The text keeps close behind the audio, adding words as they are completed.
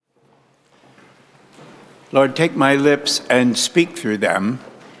Lord, take my lips and speak through them.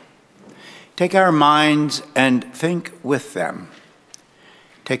 Take our minds and think with them.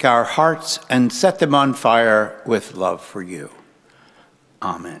 Take our hearts and set them on fire with love for you.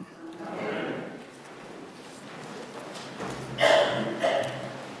 Amen.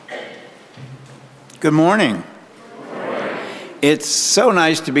 Good morning. It's so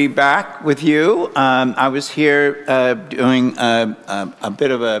nice to be back with you. I was here doing a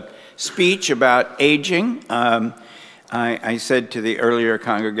bit of a speech about aging. I said to the earlier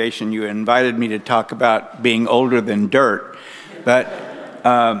congregation, you invited me to talk about being older than dirt, but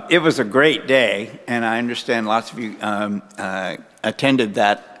it was a great day, and I understand lots of you attended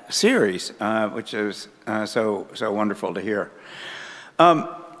that series, which is so wonderful to hear.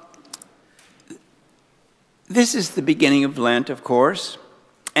 This is the beginning of Lent, of course,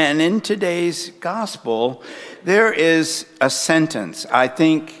 and in today's gospel, there is a sentence I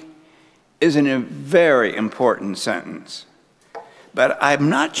think is a very important sentence, but I'm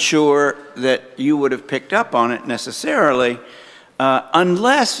not sure that you would have picked up on it necessarily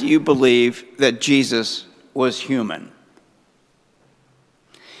unless you believe that Jesus was human.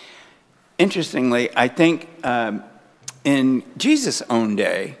 Interestingly, I think in Jesus' own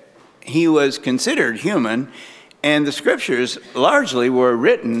day, he was considered human, and the scriptures largely were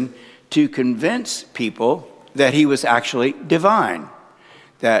written to convince people that he was actually divine,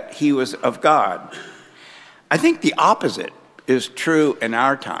 that he was of God. I think the opposite is true in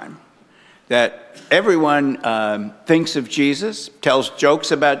our time, that everyone thinks of Jesus, tells jokes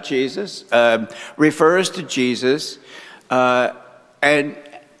about Jesus, refers to Jesus, and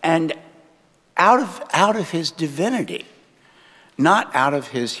out of his divinity, not out of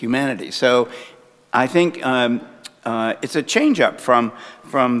his humanity. So I think it's a change-up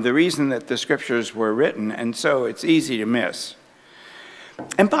from the reason that the scriptures were written, and so it's easy to miss.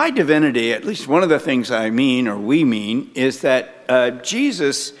 And by divinity, at least one of the things I mean, or we mean, is that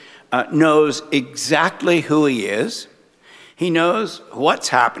Jesus knows exactly who he is, he knows what's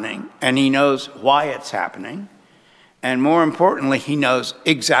happening, and he knows why it's happening, and more importantly, he knows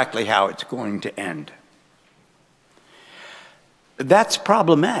exactly how it's going to end. That's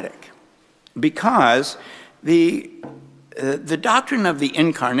problematic because the doctrine of the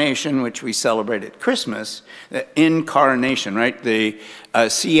incarnation, which we celebrate at Christmas, the incarnation, right? The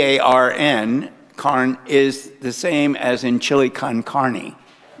C-A-R-N, carn, is the same as in chili con carne,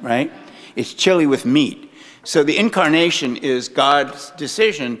 right? It's chili with meat. So the incarnation is God's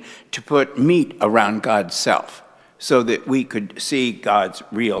decision to put meat around God's self so that we could see God's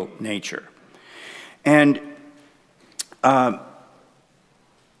real nature. And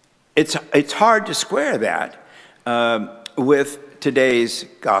it's hard to square that with today's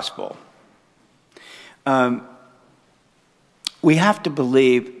gospel. We have to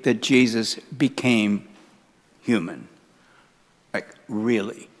believe that Jesus became human, like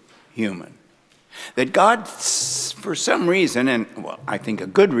really human. That God, for some reason, and well, I think a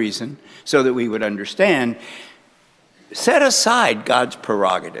good reason, so that we would understand, set aside God's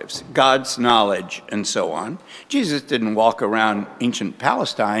prerogatives, God's knowledge, and so on. Jesus didn't walk around ancient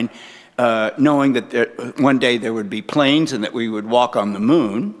Palestine knowing that one day there would be planes and that we would walk on the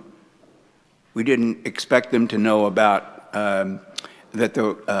moon. We didn't expect them to know about that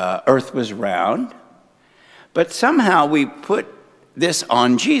the earth was round. But somehow we put this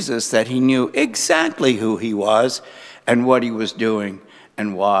on Jesus, that he knew exactly who he was and what he was doing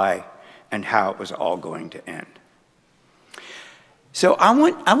and why and how it was all going to end. So I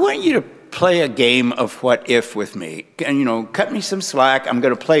want you to play a game of what if with me. And, cut me some slack. I'm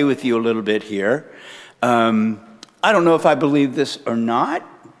going to play with you a little bit here. I don't know if I believe this or not,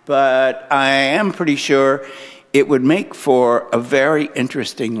 but I am pretty sure it would make for a very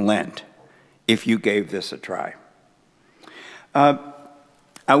interesting Lent if you gave this a try. I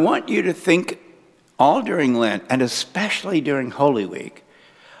want you to think all during Lent, and especially during Holy Week,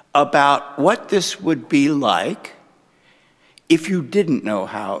 about what this would be like if you didn't know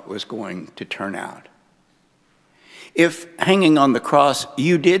how it was going to turn out. If hanging on the cross,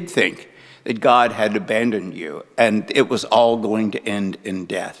 you did think that God had abandoned you and it was all going to end in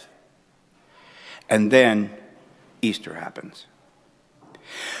death. And then Easter happens.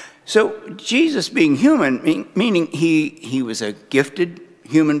 So Jesus being human, meaning he was a gifted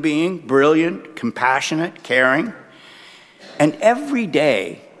human being, brilliant, compassionate, caring, and every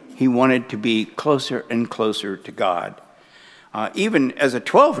day he wanted to be closer and closer to God. Even as a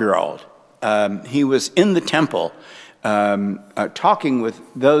 12-year-old, he was in the temple talking with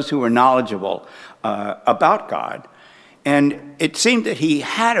those who were knowledgeable about God. And it seemed that he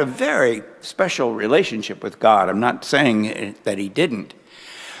had a very special relationship with God. I'm not saying that he didn't.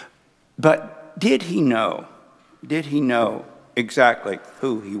 But did he know? Did he know exactly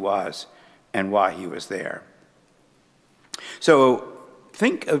who he was and why he was there? So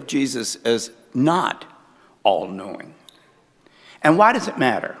think of Jesus as not all-knowing. And why does it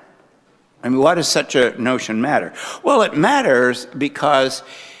matter? I mean, why does such a notion matter? Well, it matters because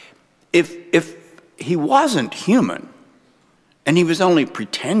if he wasn't human, and he was only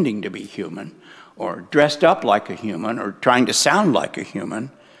pretending to be human, or dressed up like a human, or trying to sound like a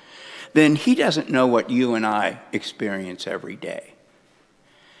human, then he doesn't know what you and I experience every day.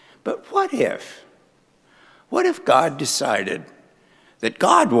 But what if God decided that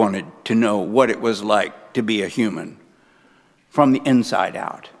God wanted to know what it was like to be a human from the inside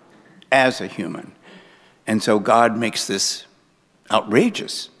out, as a human? And so God makes this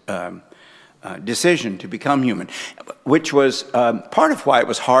outrageous decision to become human, which was part of why it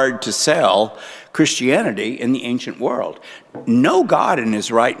was hard to sell Christianity in the ancient world. No God in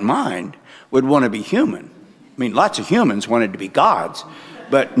his right mind would want to be human. I mean, lots of humans wanted to be gods,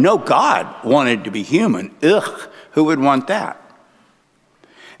 but no God wanted to be human. Ugh, who would want that?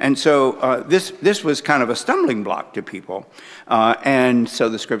 And so this was kind of a stumbling block to people. And so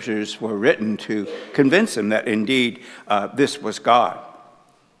the scriptures were written to convince them that indeed this was God.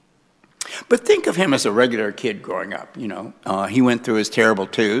 But think of him as a regular kid growing up, you know. He went through his terrible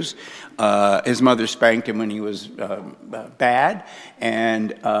twos. His mother spanked him when he was bad,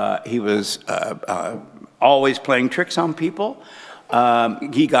 and he was always playing tricks on people.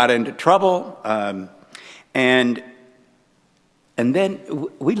 He got into trouble, and then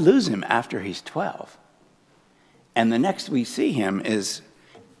we lose him after he's 12. And the next we see him is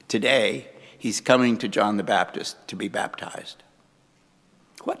today, he's coming to John the Baptist to be baptized.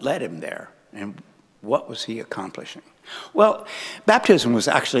 What led him there, and what was he accomplishing? Well, baptism was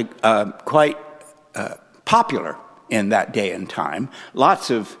actually quite popular in that day and time.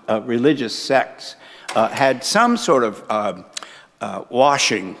 Lots of religious sects had some sort of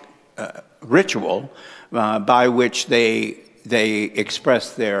washing ritual by which they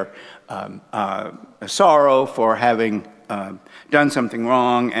expressed their sorrow for having done something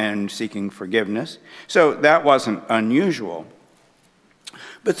wrong and seeking forgiveness. So that wasn't unusual.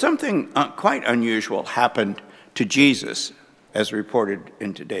 But something quite unusual happened to Jesus, as reported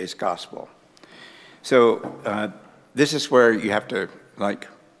in today's gospel. So this is where you have to,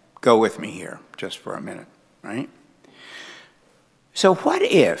 go with me here just for a minute, right? So what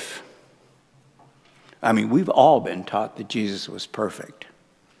if, we've all been taught that Jesus was perfect.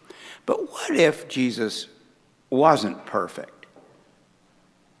 But what if Jesus wasn't perfect?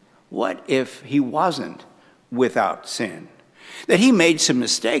 What if he wasn't without sin? That he made some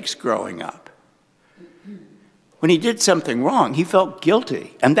mistakes growing up. When he did something wrong, he felt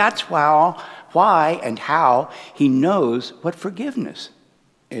guilty. And that's why and how he knows what forgiveness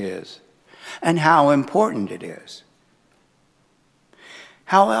is and how important it is.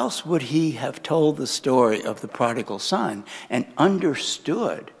 How else would he have told the story of the prodigal son and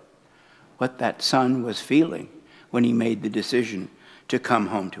understood what that son was feeling when he made the decision to come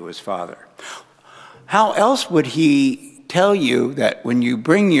home to his father? How else would he tell you that when you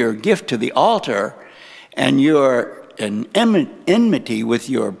bring your gift to the altar and you're in enmity with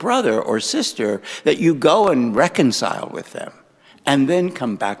your brother or sister, that you go and reconcile with them and then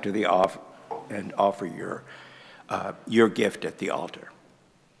come back to the offer and offer your gift at the altar?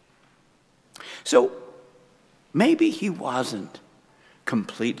 So maybe he wasn't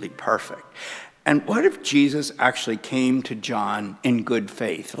completely perfect. And what if Jesus actually came to John in good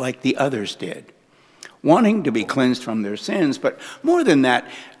faith, like the others did, wanting to be cleansed from their sins, but more than that,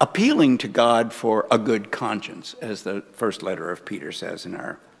 appealing to God for a good conscience, as the first letter of Peter says in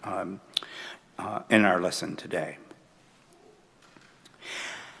our lesson today.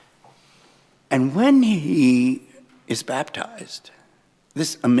 And when he is baptized,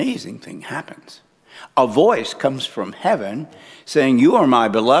 this amazing thing happens. A voice comes from heaven saying, "You are my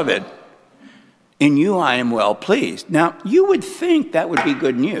beloved, in you I am well pleased." Now, you would think that would be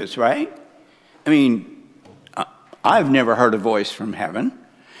good news, right? I've never heard a voice from heaven,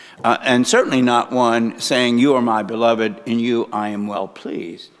 and certainly not one saying, "You are my beloved, in you I am well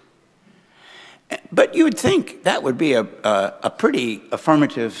pleased." But you would think that would be a pretty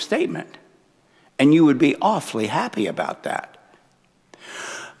affirmative statement, and you would be awfully happy about that.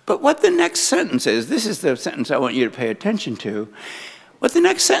 But what the next sentence is, this is the sentence I want you to pay attention to. What the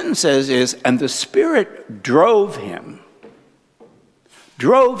next sentence says is, "And the Spirit drove him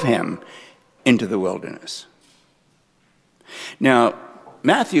into the wilderness." Now,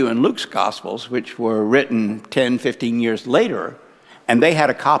 Matthew and Luke's Gospels, which were written 10, 15 years later, and they had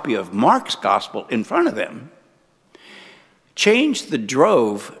a copy of Mark's Gospel in front of them, changed the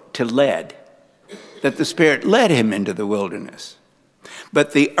drove to led. that the Spirit led him into the wilderness.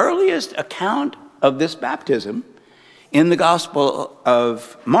 But the earliest account of this baptism in the Gospel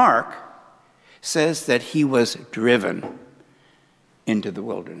of Mark says that he was driven into the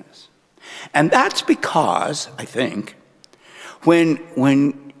wilderness. And that's because, I think,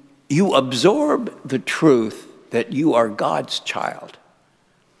 when you absorb the truth that you are God's child,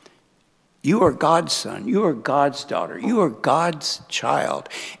 you are God's son, you are God's daughter, you are God's child,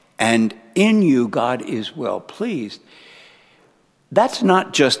 and in you God is well pleased, that's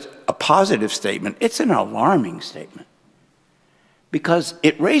not just a positive statement, it's an alarming statement. Because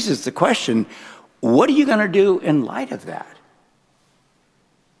it raises the question, what are you going to do in light of that?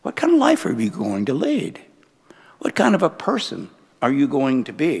 What kind of life are you going to lead? What kind of a person are you going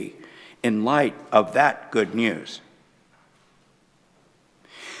to be in light of that good news?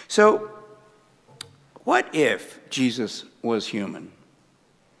 So, what if Jesus was human?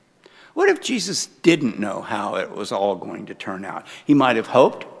 What if Jesus didn't know how it was all going to turn out? He might have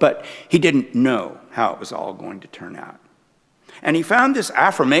hoped, but he didn't know how it was all going to turn out. And he found this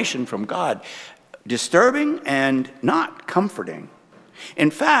affirmation from God disturbing and not comforting.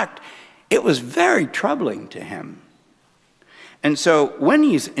 In fact, it was very troubling to him. And so when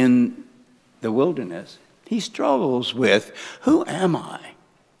he's in the wilderness, he struggles with, who am I?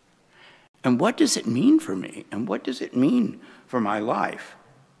 And what does it mean for me? And what does it mean for my life?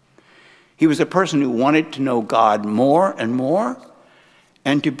 He was a person who wanted to know God more and more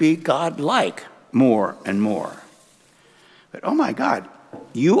and to be God-like more and more. But oh my God,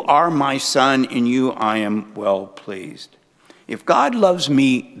 you are my son, in you I am well pleased. If God loves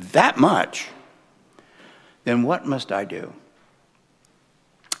me that much, then what must I do?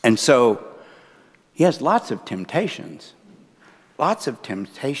 And so he has lots of temptations, lots of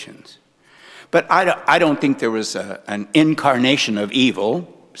temptations. But I don't think there was an incarnation of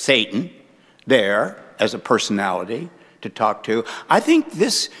evil, Satan, there as a personality to talk to. I think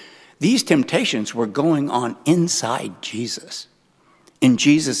these temptations were going on inside Jesus, in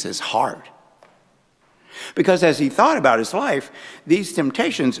Jesus' heart. Because as he thought about his life, these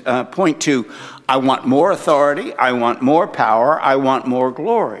temptations point to, I want more authority, I want more power, I want more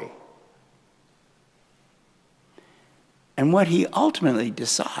glory. And what he ultimately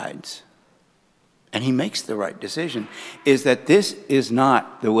decides, and he makes the right decision, is that this is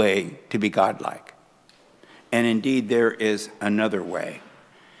not the way to be godlike. And indeed, there is another way.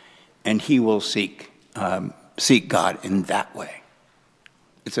 And he will seek God in that way.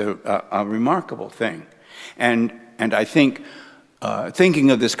 It's a remarkable thing. And I think thinking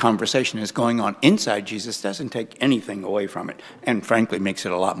of this conversation as going on inside Jesus doesn't take anything away from it, and frankly makes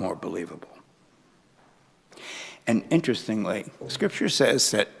it a lot more believable. And interestingly, Scripture says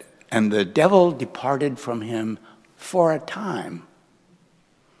that, and the devil departed from him for a time.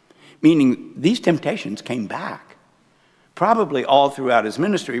 Meaning these temptations came back, probably all throughout his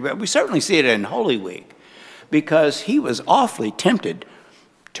ministry, but we certainly see it in Holy Week, because he was awfully tempted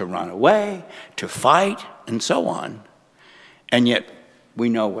to run away, to fight, and so on. And yet we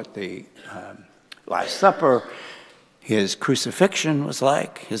know what the Last Supper, his crucifixion was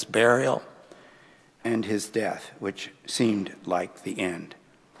like, his burial, and his death, which seemed like the end.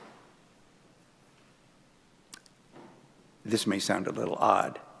 This may sound a little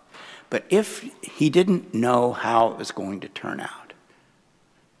odd, but if he didn't know how it was going to turn out,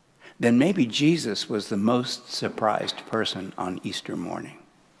 then maybe Jesus was the most surprised person on Easter morning,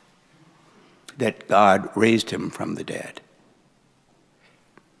 that God raised him from the dead.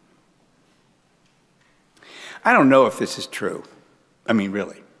 I don't know if this is true. I mean,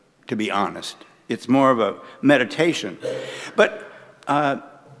 really, to be honest. It's more of a meditation. But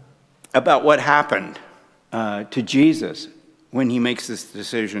about what happened to Jesus when he makes this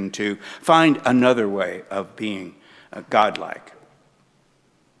decision to find another way of being godlike.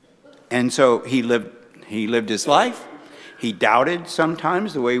 And so he lived his life. He doubted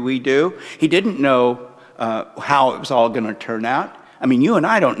sometimes the way we do. He didn't know how it was all going to turn out. I mean, you and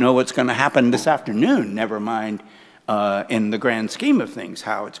I don't know what's going to happen this afternoon, never mind in the grand scheme of things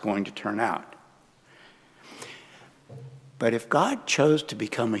how it's going to turn out. But if God chose to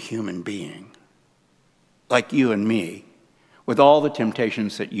become a human being, like you and me, with all the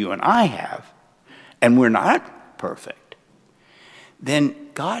temptations that you and I have, and we're not perfect, then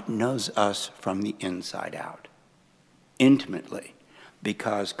God knows us from the inside out, intimately,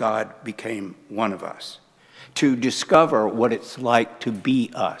 because God became one of us, to discover what it's like to be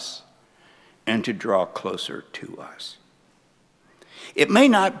us and to draw closer to us. It may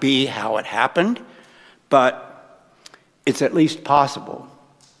not be how it happened, but it's at least possible,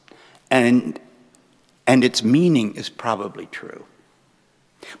 and its meaning is probably true.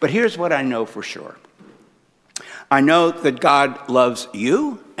 But here's what I know for sure. I know that God loves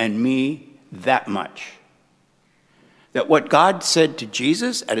you and me that much. That what God said to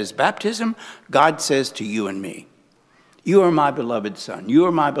Jesus at his baptism, God says to you and me. You are my beloved son. You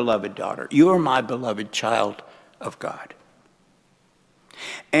are my beloved daughter. You are my beloved child of God.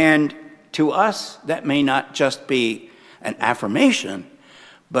 And to us, that may not just be an affirmation,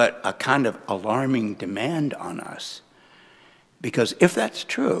 but a kind of alarming demand on us. Because if that's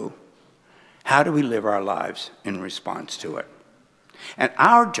true, how do we live our lives in response to it? And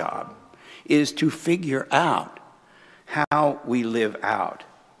our job is to figure out how we live out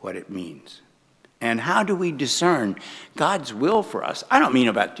what it means. And how do we discern God's will for us? I don't mean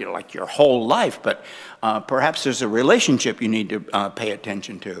about like your whole life, but perhaps there's a relationship you need to pay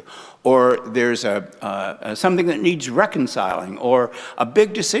attention to, or there's something that needs reconciling, or a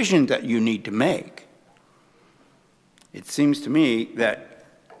big decision that you need to make. It seems to me that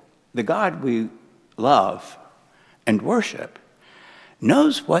the God we love and worship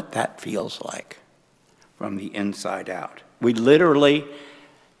knows what that feels like from the inside out. We literally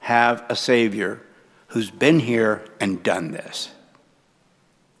have a Savior who's been here and done this.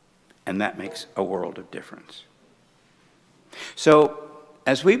 And that makes a world of difference. So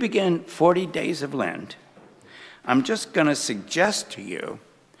as we begin 40 days of Lent, I'm just going to suggest to you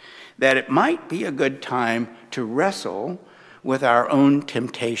that it might be a good time to wrestle with our own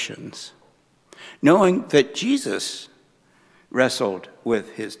temptations, knowing that Jesus wrestled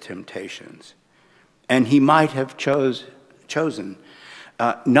with his temptations, and he might have chosen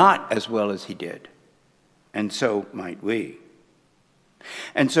not as well as he did, and so might we.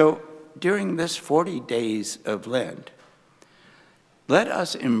 And so during this 40 days of Lent, let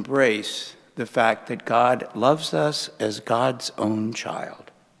us embrace the fact that God loves us as God's own child,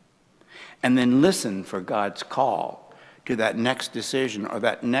 and then listen for God's call to that next decision or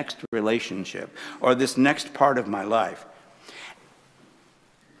that next relationship or this next part of my life,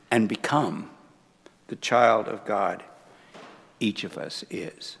 and become the child of God each of us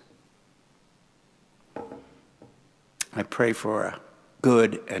is. I pray for a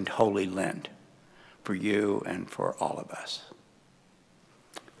good and holy Lent for you and for all of us.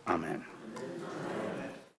 Amen.